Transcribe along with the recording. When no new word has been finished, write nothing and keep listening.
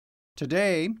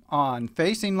Today on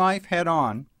Facing Life Head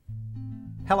On.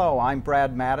 Hello, I'm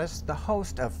Brad Mattis, the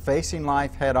host of Facing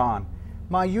Life Head On.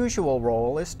 My usual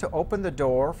role is to open the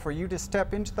door for you to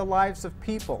step into the lives of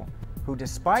people who,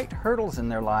 despite hurdles in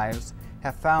their lives,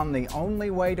 have found the only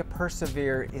way to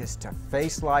persevere is to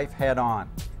face life head on.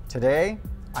 Today,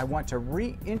 I want to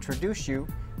reintroduce you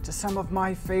to some of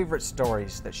my favorite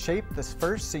stories that shaped this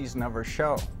first season of our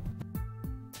show.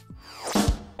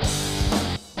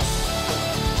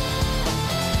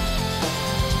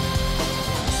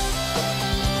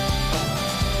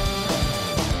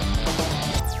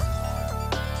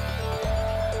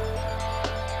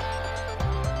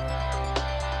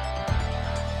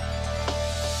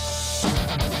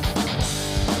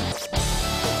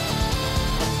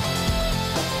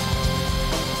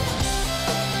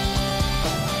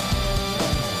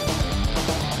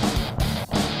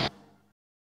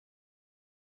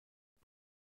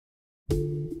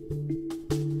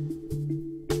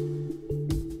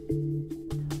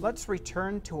 Let's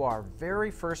return to our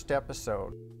very first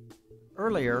episode.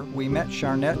 Earlier, we met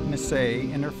Charnette Messe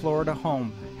in her Florida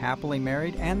home, happily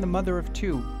married and the mother of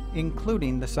two,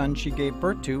 including the son she gave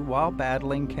birth to while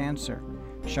battling cancer.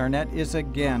 Charnette is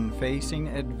again facing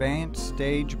advanced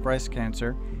stage breast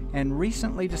cancer and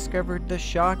recently discovered the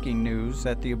shocking news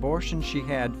that the abortion she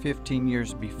had 15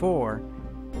 years before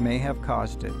may have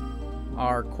caused it.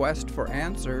 Our quest for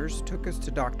answers took us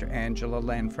to Dr. Angela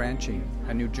Lanfranchi,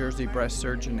 a New Jersey breast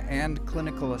surgeon and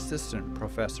clinical assistant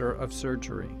professor of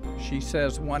surgery. She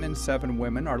says 1 in 7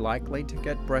 women are likely to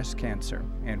get breast cancer,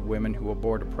 and women who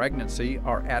abort a pregnancy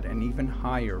are at an even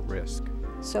higher risk.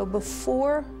 So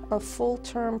before a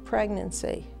full-term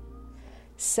pregnancy,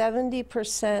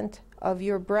 70% of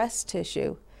your breast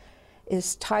tissue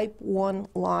is type 1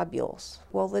 lobules.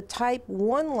 Well, the type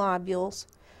 1 lobules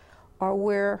are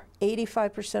where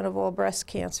 85% of all breast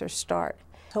cancers start.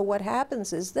 So what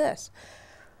happens is this.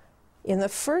 In the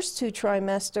first 2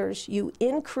 trimesters,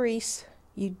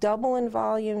 you double in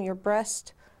volume your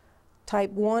breast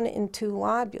type 1 and 2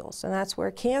 lobules, and that's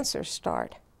where cancers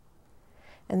start.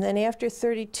 And then after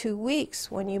 32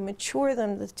 weeks, when you mature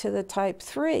them to the type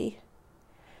 3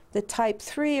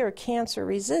 are cancer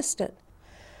resistant.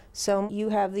 So you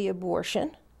have the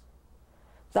abortion.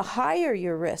 The higher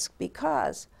your risk,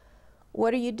 because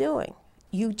what are you doing?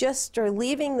 You just are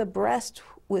leaving the breast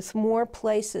with more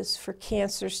places for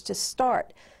cancers to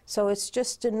start. So it's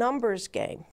just a numbers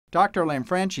game. Dr.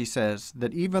 Lanfranchi says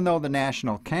that even though the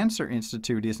National Cancer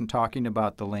Institute isn't talking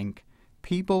about the link,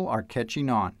 people are catching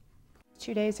on.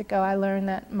 2 days ago, I learned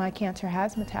that my cancer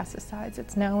has metastasized.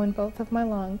 It's now in both of my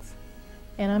lungs.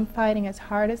 And I'm fighting as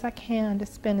hard as I can to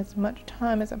spend as much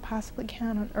time as I possibly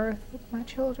can on earth with my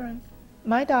children.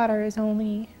 My daughter is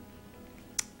only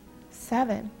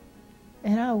 7,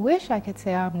 and I wish I could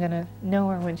say I'm gonna know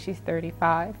her when she's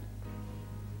 35.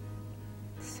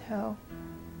 So,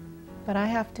 but I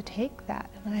have to take that,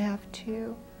 and I have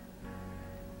to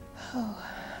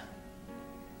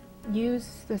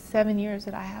use the 7 years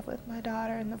that I have with my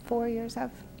daughter and the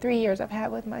 3 years I've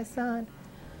had with my son,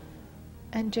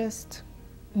 and just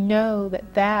know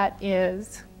that that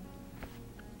is,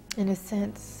 in a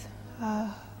sense,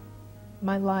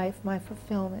 my life, my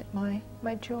fulfillment,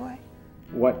 my joy.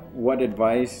 What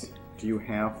advice do you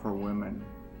have for women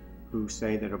who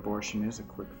say that abortion is a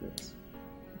quick fix?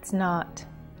 It's not.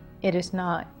 It is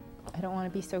not. I don't want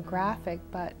to be so graphic,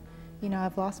 but you know,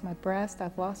 I've lost my breast,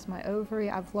 I've lost my ovary,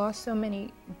 I've lost so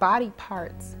many body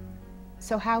parts.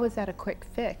 So how is that a quick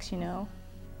fix, you know?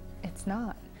 It's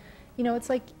not. You know, it's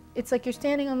like you're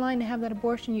standing in line to have that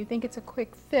abortion, you think it's a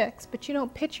quick fix, but you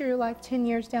don't picture your life 10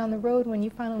 years down the road when you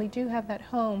finally do have that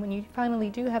home, when you finally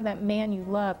do have that man you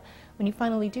love, when you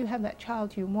finally do have that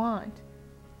child you want.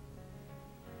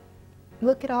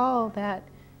 Look at all that,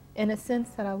 in a sense,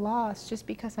 that I lost just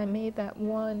because I made that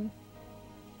one,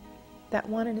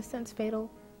 in a sense, fatal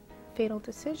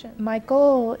decision. My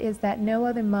goal is that no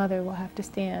other mother will have to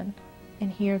stand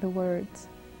and hear the words,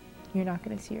 "You're not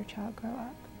going to see your child grow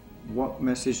up." What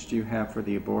message do you have for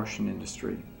the abortion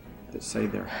industry that say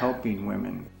they're helping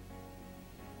women?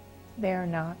 They're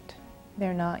not.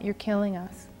 They're not. You're killing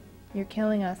us. You're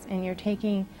killing us, and you're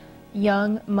taking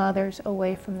young mothers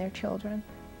away from their children.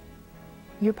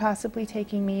 You're possibly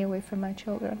taking me away from my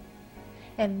children.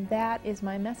 And that is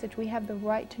my message. We have the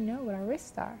right to know what our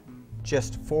risks are.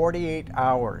 Just 48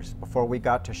 hours before we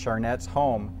got to Charnette's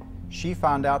home, she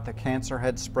found out the cancer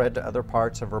had spread to other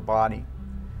parts of her body.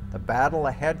 The battle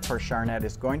ahead for Charnette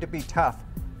is going to be tough,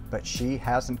 but she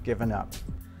hasn't given up.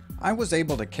 I was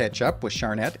able to catch up with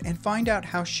Charnette and find out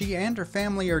how she and her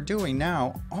family are doing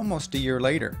now, almost a year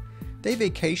later. They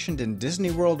vacationed in Disney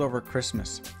World over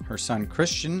Christmas. Her son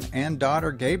Christian and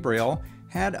daughter Gabriel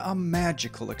had a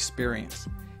magical experience.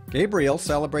 Gabriel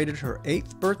celebrated her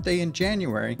 8th birthday in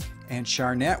January, and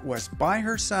Charnette was by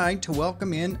her side to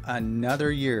welcome in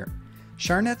another year.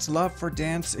 Charnette's love for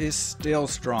dance is still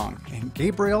strong, and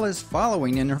Gabriel is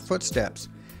following in her footsteps.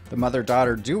 The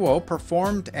mother-daughter duo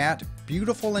performed at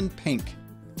Beautiful in Pink.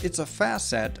 It's a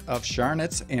facet of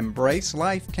Charnette's Embrace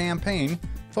Life campaign,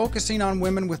 focusing on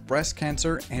women with breast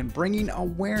cancer and bringing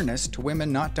awareness to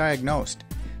women not diagnosed.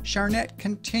 Charnette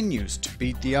continues to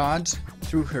beat the odds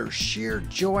through her sheer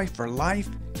joy for life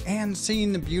and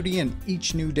seeing the beauty in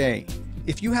each new day.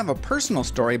 If you have a personal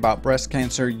story about breast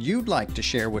cancer you'd like to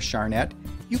share with Charnette,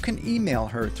 you can email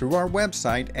her through our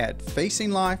website at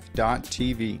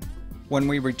facinglife.tv. When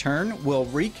we return, we'll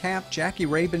recap Jacki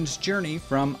Rabon's journey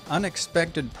from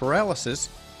unexpected paralysis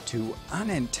to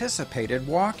unanticipated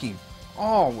walking,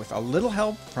 all with a little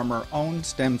help from her own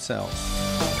stem cells.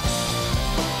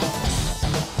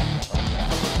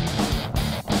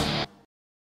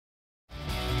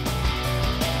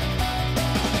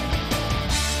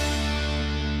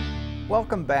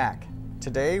 Welcome back.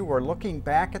 Today we're looking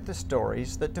back at the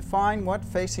stories that define what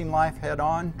facing life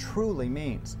head-on truly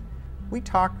means. We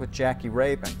talked with Jacki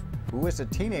Rabon, who as a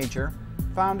teenager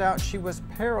found out she was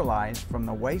paralyzed from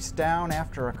the waist down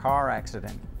after a car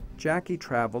accident. Jacki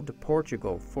traveled to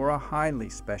Portugal for a highly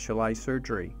specialized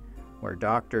surgery, where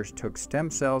doctors took stem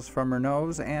cells from her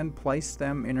nose and placed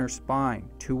them in her spine.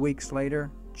 2 weeks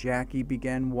later, Jacki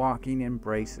began walking in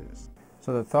braces.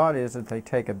 So the thought is that they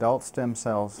take adult stem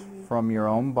cells from your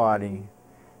own body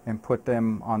and put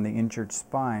them on the injured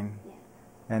spine,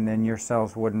 and then your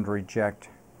cells wouldn't reject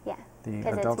the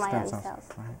adult stem cells.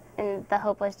 Right. And the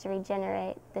hope was to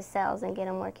regenerate the cells and get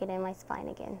them working in my spine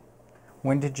again.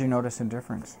 When did you notice a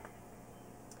difference?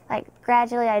 Like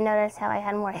gradually I noticed how I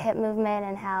had more hip movement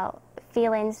and how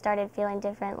started feeling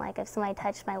different. Like if somebody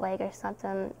touched my leg or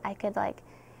something, I could like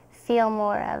feel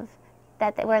more of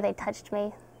that where they touched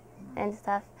me and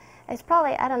stuff. It's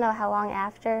probably, I don't know how long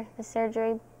after the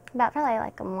surgery, probably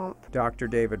like a month. Dr.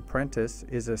 David Prentice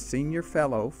is a senior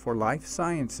fellow for life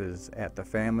sciences at the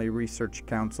Family Research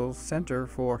Council's Center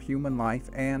for Human Life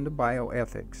and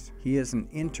Bioethics. He is an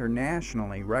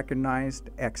internationally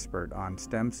recognized expert on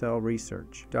stem cell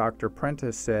research. Dr.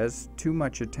 Prentice says too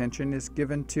much attention is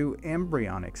given to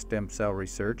embryonic stem cell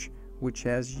research, which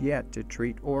has yet to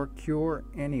treat or cure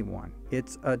anyone.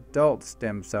 It's adult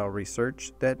stem cell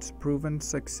research that's proven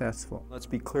successful. Let's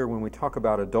be clear, when we talk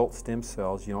about adult stem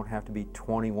cells, you don't have to be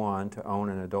 21 to own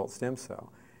an adult stem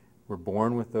cell. We're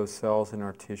born with those cells in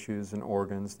our tissues and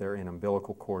organs. They're in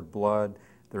umbilical cord blood,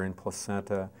 they're in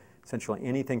placenta. Essentially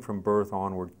anything from birth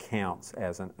onward counts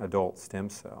as an adult stem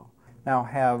cell. Now,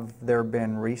 have there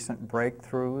been recent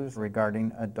breakthroughs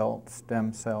regarding adult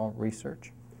stem cell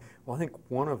research? Well, I think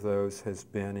one of those has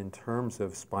been in terms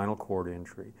of spinal cord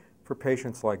injury for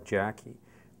patients like Jacki,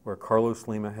 where Carlos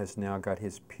Lima has now got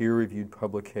his peer-reviewed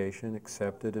publication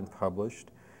accepted and published.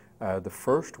 The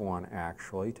first one,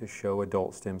 actually, to show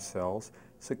adult stem cells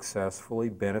successfully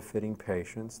benefiting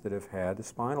patients that have had a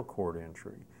spinal cord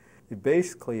injury. They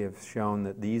basically have shown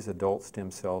that these adult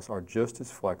stem cells are just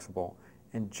as flexible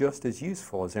and just as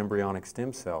useful as embryonic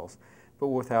stem cells, but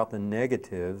without the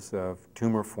negatives of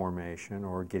tumor formation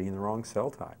or getting the wrong cell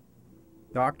type.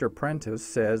 Dr. Prentice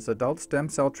says adult stem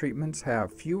cell treatments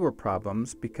have fewer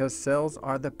problems because cells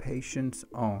are the patient's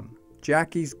own.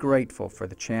 Jacki's grateful for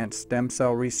the chance stem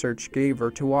cell research gave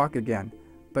her to walk again,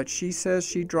 but she says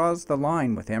she draws the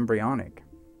line with embryonic.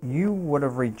 You would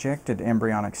have rejected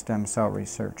embryonic stem cell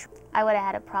research. I would have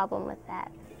had a problem with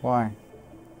that. Why?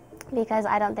 Because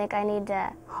I don't think I need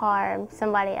to harm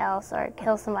somebody else or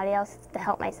kill somebody else to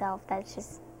help myself. That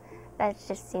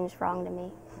just seems wrong to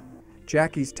me.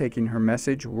 Jacki's taking her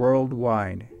message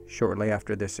worldwide. Shortly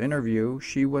after this interview,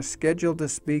 she was scheduled to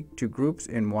speak to groups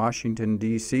in Washington,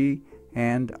 D.C.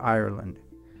 and Ireland.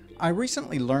 I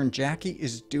recently learned Jacki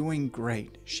is doing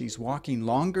great. She's walking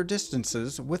longer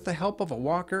distances with the help of a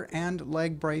walker and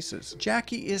leg braces.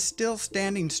 Jacki is still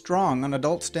standing strong on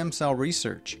adult stem cell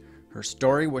research. Her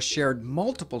story was shared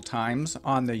multiple times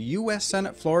on the U.S.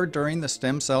 Senate floor during the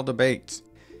stem cell debates.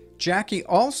 Jacki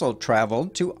also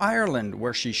traveled to Ireland,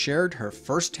 where she shared her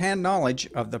first-hand knowledge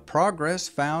of the progress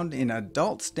found in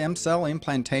adult stem cell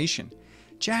implantation.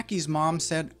 Jacki's mom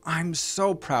said, "I'm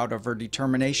so proud of her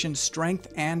determination,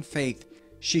 strength, and faith.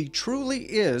 She truly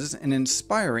is an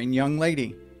inspiring young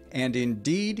lady." And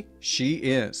indeed, she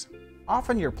is.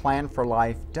 Often your plan for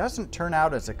life doesn't turn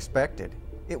out as expected.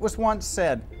 It was once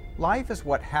said, life is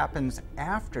what happens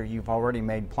after you've already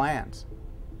made plans.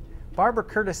 Barbara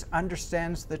Curtis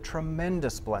understands the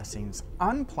tremendous blessings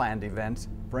unplanned events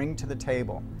bring to the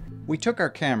table. We took our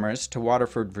cameras to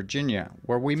Waterford, Virginia,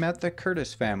 where we met the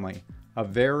Curtis family, a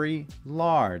very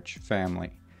large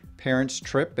family. Parents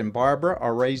Tripp and Barbara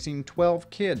are raising 12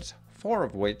 kids, 4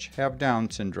 of which have Down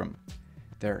syndrome.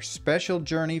 Their special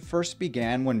journey first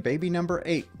began when baby number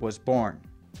 8 was born.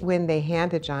 When they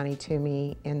handed Johnny to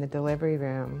me in the delivery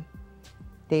room,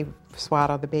 they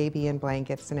swaddle the baby in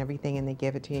blankets and everything, and they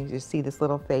give it to you. You just see this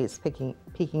little face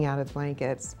peeking out of the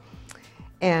blankets.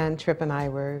 And Tripp and I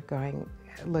were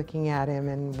looking at him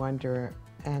in wonder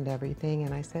and everything.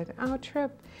 And I said, "Oh,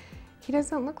 Tripp, he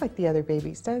doesn't look like the other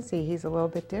babies, does he? He's a little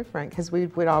bit different." Because we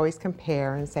would always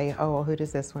compare and say, "Oh, well, who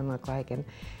does this one look like?" And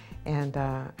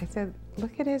I said,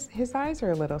 "Look at his eyes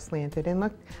are a little slanted, and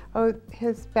look, oh,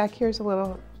 his back here's a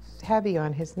little heavy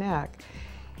on his neck."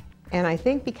 And I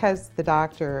think because the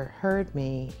doctor heard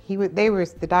me,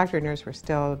 the doctor and nurse were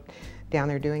still down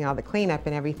there doing all the cleanup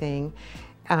and everything.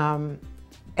 And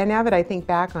now that I think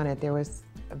back on it, there was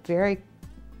a very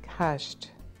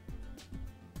hushed.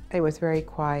 It was very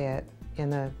quiet in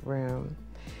the room.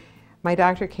 My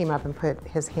doctor came up and put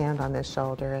his hand on this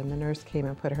shoulder, and the nurse came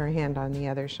and put her hand on the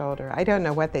other shoulder. I don't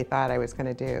know what they thought I was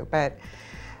going to do, but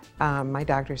my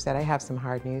doctor said, "I have some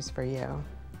hard news for you."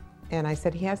 And I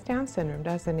said, "He has Down syndrome,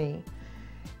 doesn't he?"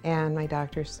 And my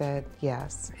doctor said,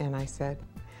 "Yes." And I said,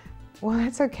 "Well,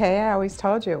 that's okay. I always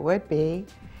told you it would be."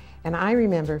 And I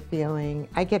remember feeling,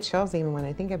 I get chills even when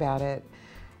I think about it,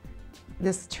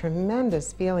 this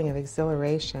tremendous feeling of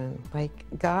exhilaration, like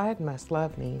God must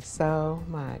love me so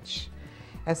much.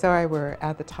 As though I were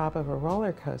at the top of a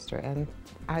roller coaster and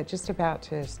just about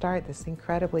to start this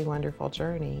incredibly wonderful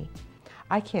journey.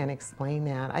 I can't explain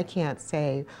that. I can't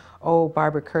say, "Oh,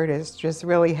 Barbara Curtis just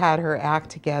really had her act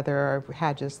together or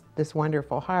had just this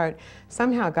wonderful heart."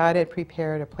 Somehow God had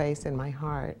prepared a place in my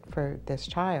heart for this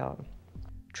child.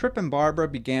 Tripp and Barbara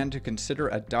began to consider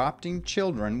adopting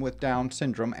children with Down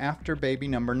syndrome after baby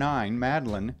number 9,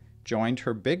 Madeline, joined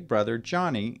her big brother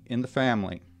Johnny in the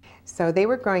family. So they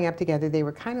were growing up together. They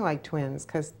were kind of like twins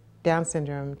because Down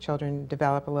syndrome children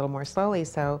develop a little more slowly,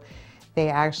 so they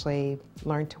actually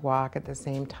learned to walk at the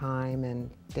same time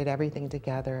and did everything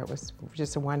together. It was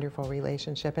just a wonderful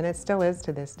relationship, and it still is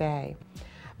to this day.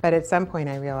 But at some point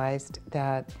I realized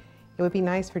that it would be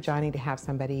nice for Johnny to have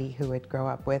somebody who would grow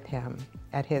up with him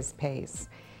at his pace.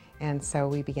 And so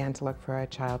we began to look for a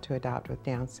child to adopt with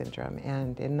Down syndrome.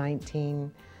 And in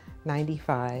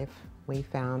 1995, we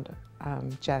found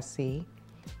Jacki,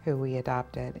 who we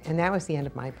adopted. And that was the end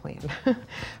of my plan.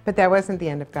 But that wasn't the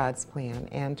end of God's plan.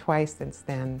 And twice since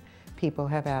then, people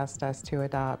have asked us to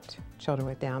adopt children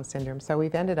with Down syndrome. So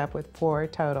we've ended up with 4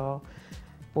 total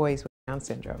boys with Down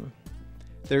syndrome.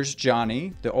 There's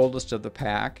Johnny, the oldest of the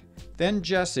pack, then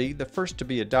Jesse, the first to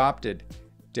be adopted,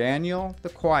 Daniel, the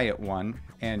quiet one,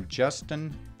 and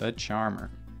Justin, the charmer.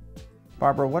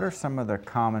 Barbara, what are some of the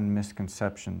common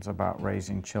misconceptions about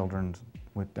raising children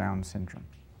with Down syndrome?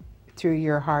 Through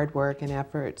your hard work and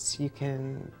efforts, you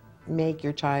can make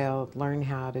your child learn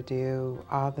how to do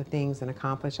all the things and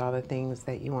accomplish all the things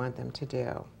that you want them to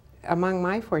do. Among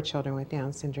my 4 children with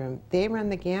Down syndrome, they run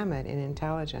the gamut in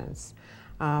intelligence.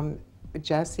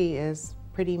 Jesse is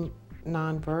pretty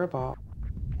nonverbal.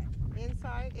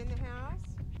 Inside, in the house?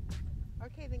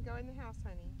 Okay, then go in the house,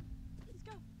 honey. Let's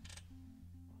go.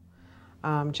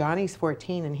 Johnny's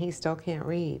 14 and he still can't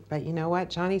read, but you know what?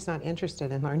 Johnny's not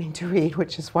interested in learning to read,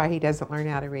 which is why he doesn't learn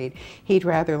how to read. He'd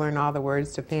rather learn all the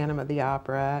words to Phantom of the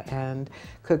Opera and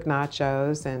cook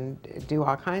nachos and do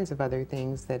all kinds of other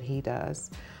things that he does.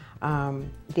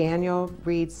 Daniel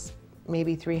reads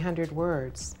maybe 300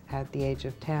 words at the age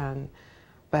of 10,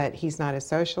 but he's not as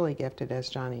socially gifted as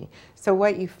Johnny. So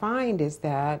what you find is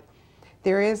that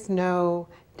there is no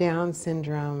Down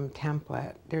syndrome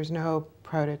template. There's no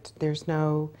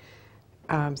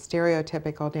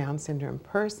stereotypical Down syndrome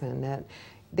person. That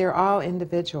they're all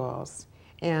individuals.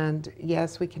 And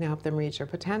yes, we can help them reach their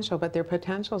potential, but their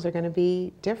potentials are going to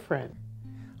be different.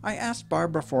 I asked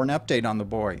Barbara for an update on the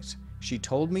boys. She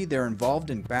told me they're involved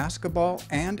in basketball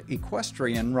and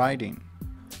equestrian riding.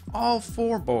 All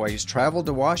 4 boys traveled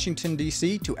to Washington,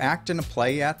 D.C. to act in a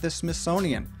play at the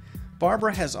Smithsonian.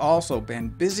 Barbara has also been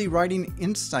busy writing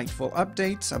insightful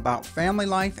updates about family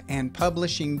life and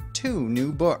publishing 2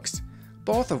 new books,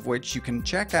 both of which you can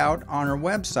check out on her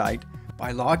website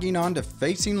by logging on to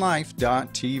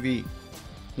facinglife.tv.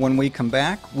 When we come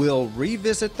back, we'll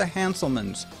revisit the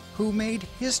Hanselmans, who made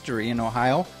history in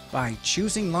Ohio by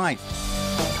choosing life.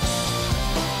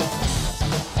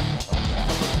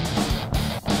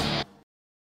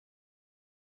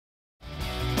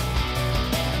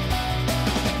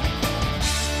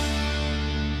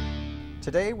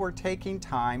 Today we're taking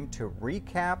time to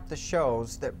recap the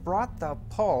shows that brought the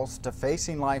pulse to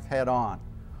facing life head on.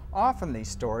 Often these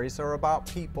stories are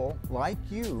about people like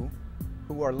you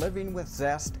who are living with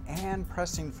zest and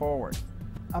pressing forward.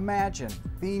 Imagine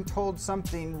being told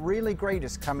something really great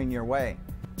is coming your way.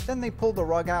 Then they pull the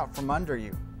rug out from under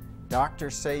you.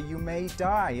 Doctors say you may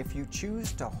die if you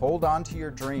choose to hold on to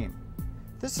your dream.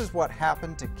 This is what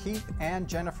happened to Keith and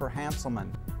Jennifer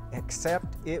Hanselman,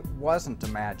 except it wasn't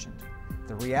imagined.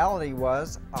 The reality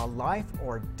was a life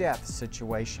or death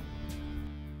situation.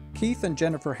 Keith and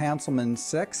Jennifer Hanselman's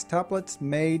sextuplets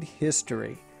made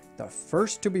history. The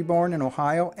first to be born in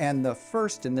Ohio and the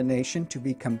first in the nation to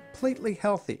be completely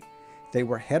healthy. They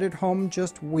were headed home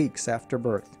just weeks after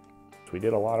birth. We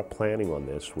did a lot of planning on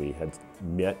this. We had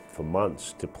met for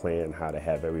months to plan how to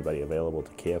have everybody available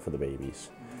to care for the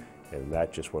babies, and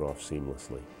that just went off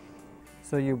seamlessly.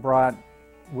 So you brought,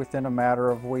 within a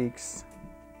matter of weeks,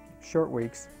 short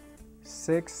weeks,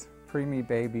 6 preemie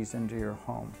babies into your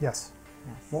home. Yes.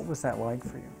 What was that like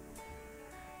for you?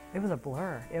 It was a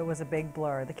blur. It was a big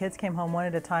blur. The kids came home one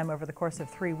at a time over the course of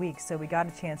 3 weeks, so we got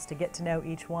a chance to get to know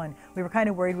each one. We were kind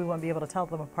of worried we wouldn't be able to tell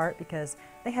them apart because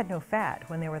they had no fat.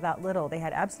 When they were that little, they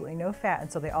had absolutely no fat,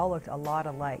 and so they all looked a lot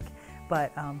alike.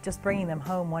 But just bringing them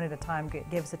home one at a time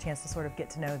gives a chance to sort of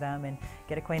get to know them and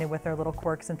get acquainted with their little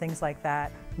quirks and things like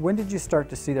that. When did you start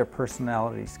to see their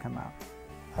personalities come out?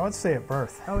 I would say at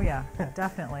birth. Oh yeah,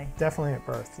 definitely. Definitely at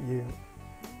birth. You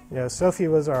know, Sophie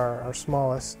was our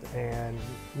smallest, and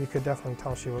you could definitely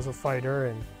tell she was a fighter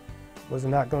and was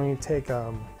not going to take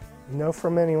no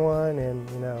from anyone, and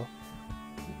you know,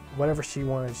 whatever she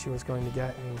wanted, she was going to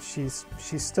get, and she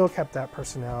still kept that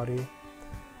personality.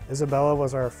 Isabella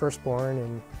was our firstborn,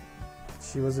 and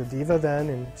she was a diva then,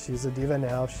 and she's a diva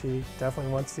now. She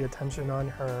definitely wants the attention on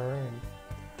her. And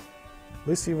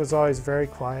Lucy was always very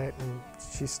quiet, and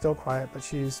she's still quiet, but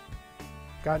she's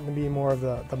gotten to be more of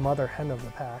the mother hen of the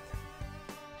pack.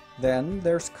 Then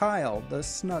there's Kyle, the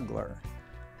snuggler,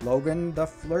 Logan, the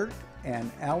flirt,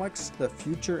 and Alex, the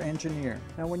future engineer.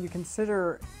 Now when you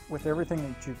consider with everything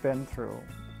that you've been through,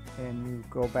 and you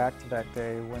go back to that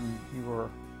day when you were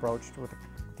broached with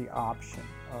the option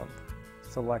of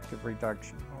selective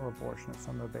reduction or abortion of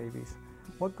some of the babies,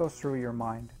 what goes through your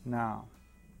mind now?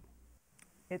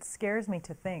 It scares me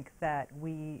to think that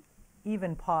we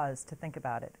even pause to think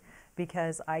about it,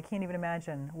 because I can't even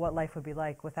imagine what life would be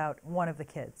like without one of the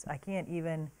kids. I can't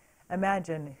even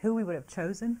imagine who we would have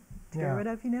chosen to get rid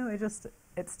of, you know.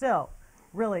 It still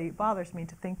really bothers me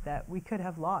to think that we could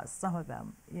have lost some of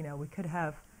them. You know, we could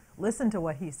have listened to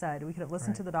what he said. We could have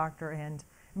listened to the doctor and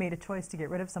made a choice to get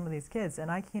rid of some of these kids,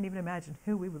 and I can't even imagine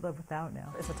who we would live without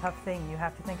now. It's a tough thing. You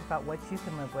have to think about what you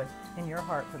can live with in your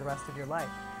heart for the rest of your life.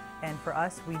 And for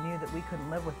us, we knew that we couldn't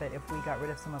live with it if we got rid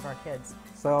of some of our kids.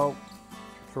 So,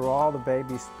 through all the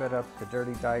baby spit up, the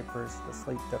dirty diapers, the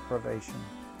sleep deprivation,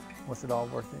 was it all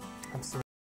worth it? Absolutely.